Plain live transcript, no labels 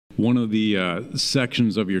One of the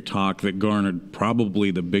sections of your talk that garnered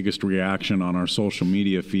probably the biggest reaction on our social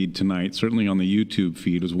media feed tonight, certainly on the YouTube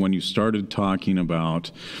feed, is when you started talking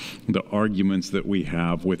about the arguments that we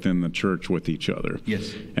have within the church with each other.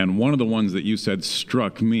 Yes. And one of the ones that you said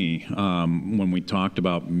struck me when we talked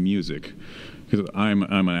about music, because I'm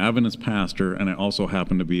an Adventist pastor and I also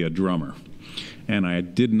happen to be a drummer. And I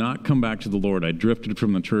did not come back to the Lord. I drifted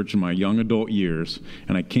from the church in my young adult years,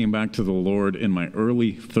 and I came back to the Lord in my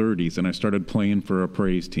early 30s, and I started playing for a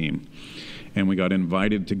praise team. And we got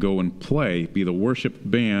invited to go and be the worship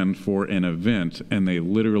band for an event, and they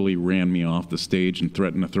literally ran me off the stage and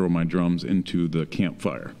threatened to throw my drums into the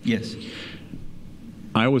campfire. Yes.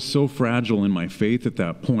 I was so fragile in my faith at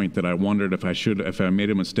that point that I wondered if I made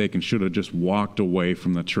a mistake and should have just walked away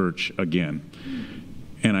from the church again.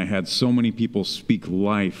 And I had so many people speak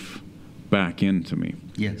life back into me.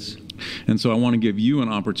 Yes. And so I want to give you an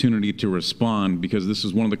opportunity to respond, because this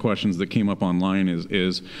is one of the questions that came up online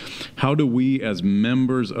is how do we as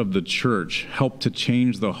members of the church help to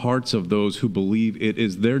change the hearts of those who believe it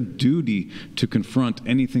is their duty to confront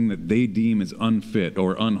anything that they deem as unfit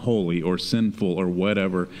or unholy or sinful or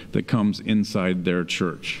whatever that comes inside their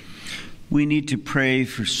church? We need to pray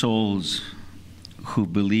for souls who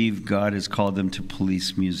believe God has called them to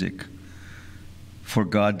police music, for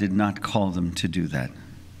God did not call them to do that.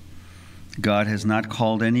 God has not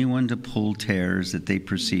called anyone to pull tears that they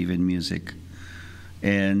perceive in music,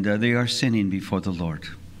 and they are sinning before the Lord.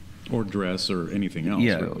 Or dress or anything else.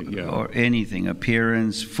 Yeah, really. Yeah. Or anything,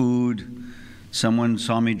 appearance, food. Someone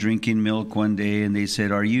saw me drinking milk one day, and they said,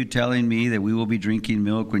 "Are you telling me that we will be drinking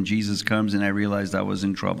milk when Jesus comes?" And I realized I was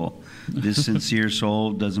in trouble. This sincere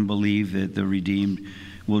soul doesn't believe that the redeemed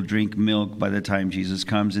will drink milk by the time Jesus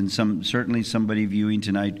comes. And certainly somebody viewing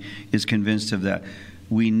tonight is convinced of that.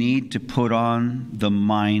 We need to put on the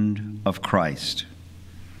mind of Christ.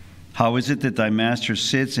 How is it that thy master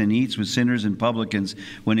sits and eats with sinners and publicans,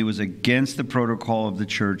 when it was against the protocol of the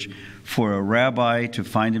church for a rabbi to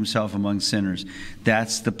find himself among sinners?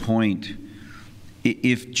 That's the point.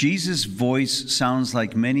 If Jesus' voice sounds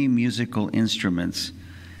like many musical instruments,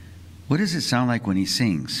 what does it sound like when he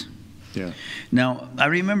sings? Yeah. Now, I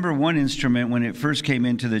remember one instrument when it first came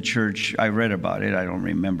into the church. I read about it. I don't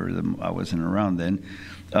remember them. I wasn't around then.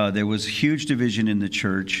 There was huge division in the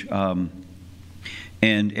church.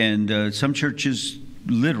 And some churches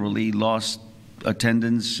literally lost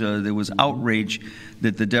attendance. There was outrage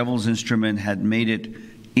that the devil's instrument had made it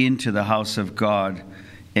into the house of God,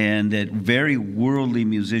 and that very worldly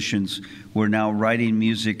musicians were now writing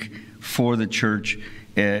music for the church,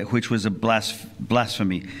 which was a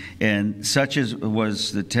blasphemy. And such as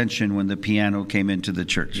was the tension when the piano came into the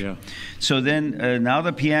church. Yeah. So then now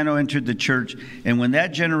the piano entered the church, and when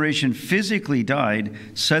that generation physically died,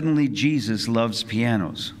 suddenly Jesus loves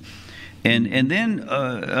pianos. And then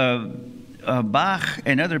Bach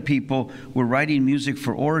and other people were writing music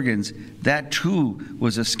for organs. That too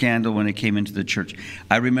was a scandal when it came into the church.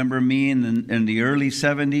 I remember me in the early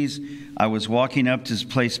 70s, I was walking up to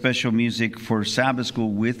play special music for Sabbath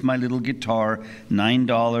school with my little guitar,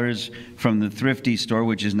 $9 from the thrifty store,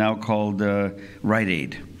 which is now called Rite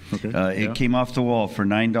Aid. Okay. It came off the wall for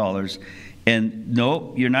 $9. And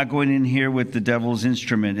no, you're not going in here with the devil's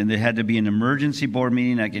instrument. And there had to be an emergency board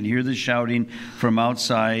meeting. I could hear the shouting from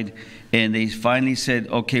outside. And they finally said,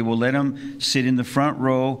 okay, we'll let him sit in the front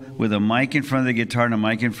row with a mic in front of the guitar and a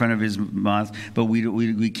mic in front of his mouth, but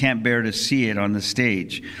we can't bear to see it on the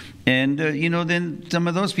stage. And, then some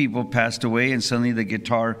of those people passed away, and suddenly the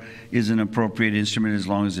guitar is an appropriate instrument as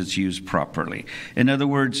long as it's used properly. In other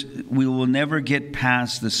words, we will never get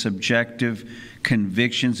past the subjective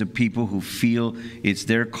convictions of people who feel it's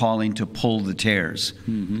their calling to pull the tears.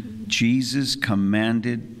 Mm-hmm. Jesus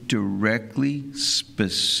commanded directly,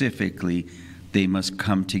 specifically, they must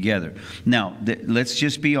come together. Now, let's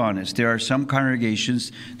just be honest. There are some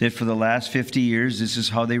congregations that for the last 50 years, this is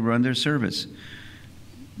how they run their service.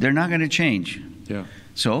 They're not going to change. Yeah.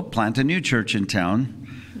 So plant a new church in town.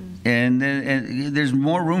 And there's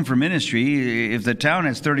more room for ministry. If the town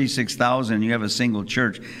has 36,000 and you have a single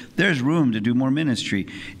church, there's room to do more ministry.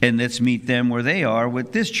 And let's meet them where they are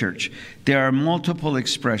with this church. There are multiple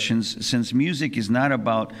expressions, since music is not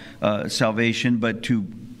about salvation, but to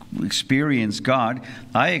experience God.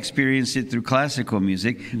 I experienced it through classical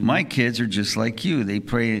music. Mm-hmm. My kids are just like you. They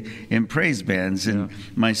play in praise bands. And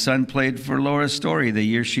my son played for Laura Story the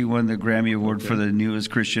year she won the Grammy Award for the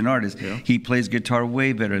newest Christian artist. Yeah. He plays guitar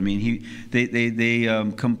way better. I mean, they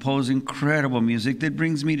compose incredible music that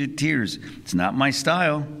brings me to tears. It's not my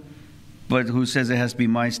style. But who says it has to be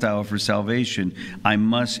my style for salvation? I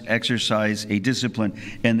must exercise a discipline.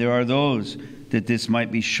 And there are those that this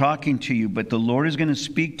might be shocking to you, but the Lord is going to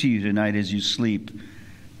speak to you tonight as you sleep.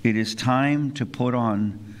 It is time to put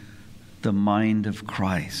on the mind of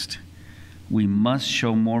Christ. We must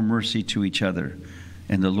show more mercy to each other,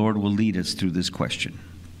 and the Lord will lead us through this question.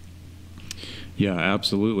 Yeah,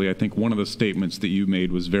 absolutely. I think one of the statements that you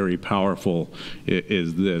made was very powerful,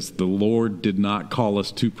 is this: the Lord did not call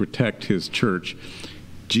us to protect his church.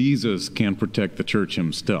 Jesus can protect the church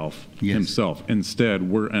himself. Yes.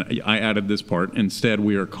 Instead, I added this part, instead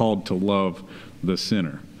we are called to love the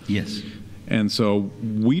sinner. Yes. And so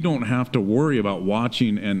we don't have to worry about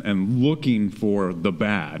watching and looking for the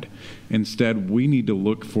bad. Instead, we need to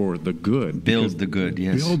look for the good. Build the good,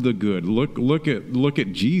 yes. Build the good. Look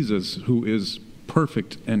at Jesus, who is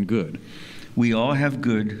perfect and good. We all have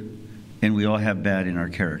good and we all have bad in our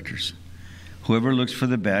characters. Whoever looks for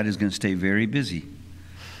the bad is going to stay very busy,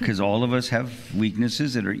 because all of us have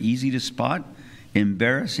weaknesses that are easy to spot,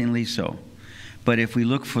 embarrassingly so. But if we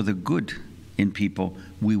look for the good in people,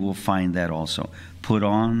 we will find that also. Put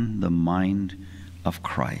on the mind of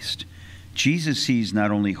Christ. Jesus sees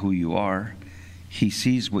not only who you are, he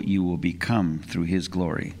sees what you will become through his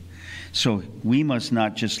glory. So we must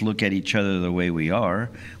not just look at each other the way we are.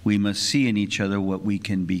 We must see in each other what we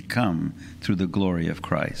can become through the glory of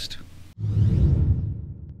Christ.